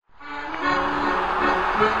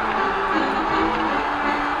Away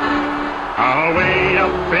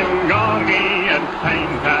up in Gorgie and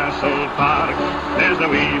Tynecastle Park, there's a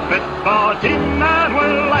wee football team that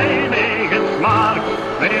will lie make its mark.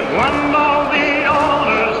 They've won all the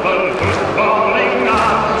honours for footballing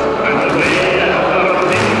arts, and as they ever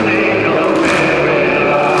in the old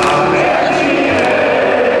area,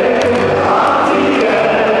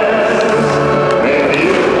 with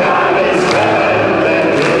you can be spelled,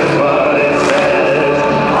 and here's what it says.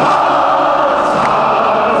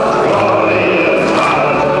 Glorious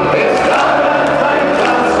heart, it's done at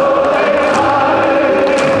Tynecastle they hide.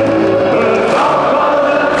 The top of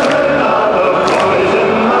the turn of the boys in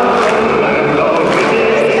the room, and all the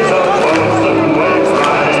days of Boston will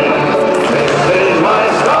cry. This is my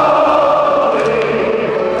story.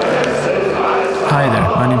 This is my story. Hi there,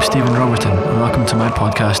 my name's Stephen Robertson and welcome to my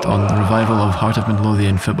podcast on the revival of Heart of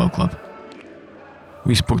Midlothian Football Club.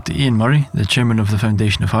 We spoke to Ian Murray, the chairman of the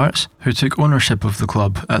Foundation of Hearts, who took ownership of the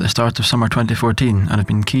club at the start of summer 2014 and have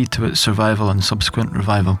been key to its survival and subsequent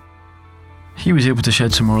revival. He was able to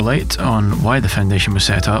shed some more light on why the foundation was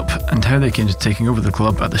set up and how they came to taking over the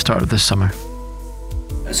club at the start of this summer.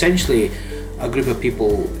 Essentially, a group of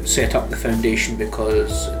people set up the foundation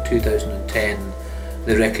because in 2010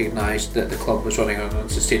 they recognised that the club was running on an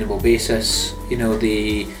unsustainable basis. You know,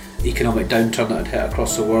 the economic downturn that had hit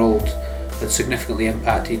across the world had significantly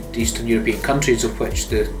impacted Eastern European countries, of which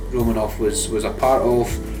the Romanov was a part of.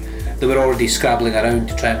 They were already scrabbling around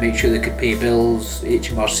to try and make sure they could pay bills.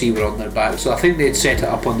 HMRC were on their back. So I think they'd set it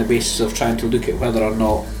up on the basis of trying to look at whether or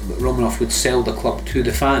not Romanov would sell the club to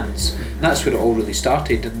the fans. And that's where it all really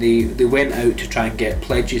started. And they went out to try and get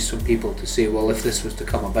pledges from people to say, well, if this was to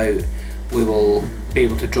come about, we will be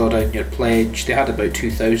able to draw down your pledge. They had about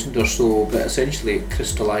 2,000 or so, but essentially it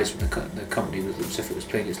crystallised when the company was as if it was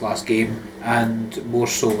playing its last game, and more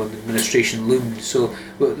so when the administration loomed. So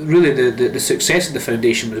really the success of the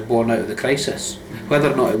foundation was born out of the crisis.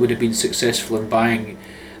 Whether or not it would have been successful in buying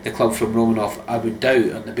the club from Romanov, I would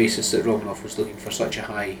doubt, on the basis that Romanov was looking for such a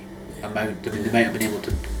high amount. I mean, they might have been able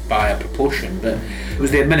to buy a proportion, but it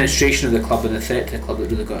was the administration of the club and the threat to the club that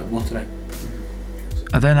really got it motoring.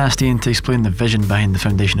 I then asked Ian to explain the vision behind the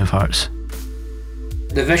Foundation of Hearts.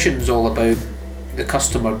 The vision's all about the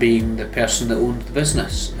customer being the person that owns the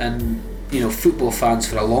business, and you know, football fans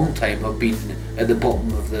for a long time have been at the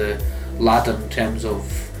bottom of the ladder in terms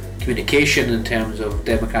of communication, in terms of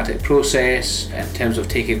democratic process, in terms of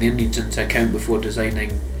taking their needs into account before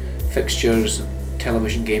designing fixtures and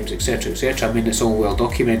television games, etc, etc. I mean, it's all well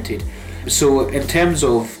documented. So in terms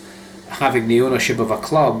of having the ownership of a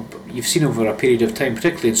club, you've seen over a period of time,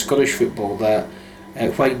 particularly in Scottish football, that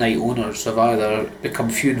white knight owners have either become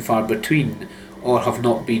few and far between or have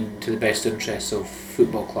not been to the best interests of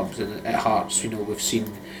football clubs. And at Hearts, you know, we've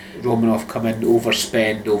seen Romanov come in,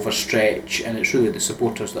 overspend, overstretch, and it's really the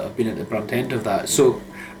supporters that have been at the brunt end of that. So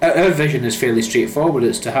our vision is fairly straightforward.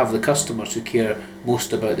 It's to have the customers who care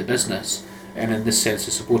most about the business, and in this sense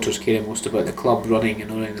the supporters caring most about the club running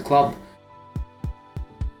and owning the club.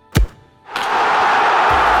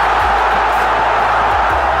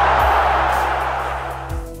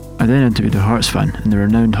 I then interviewed a Hearts fan in the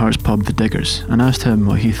renowned Hearts pub The Diggers and asked him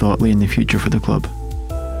what he thought lay in the future for the club.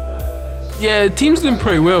 Yeah, the team's doing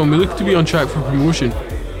pretty well and we look to be on track for promotion.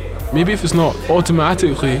 Maybe if it's not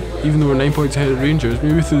automatically, even though we're 9 points ahead of Rangers,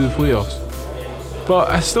 maybe through the playoffs.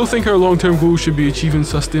 But I still think our long-term goal should be achieving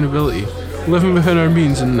sustainability, living within our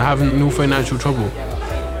means and having no financial trouble,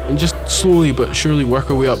 and just slowly but surely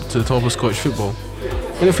work our way up to the top of Scottish football.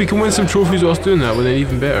 And if we can win some trophies whilst doing that, well then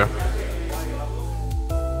even better.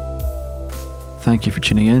 Thank you for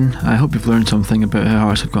tuning in. I hope you've learned something about how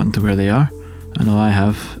Hearts have gotten to where they are. I know I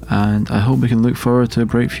have, and I hope we can look forward to a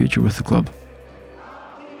bright future with the club.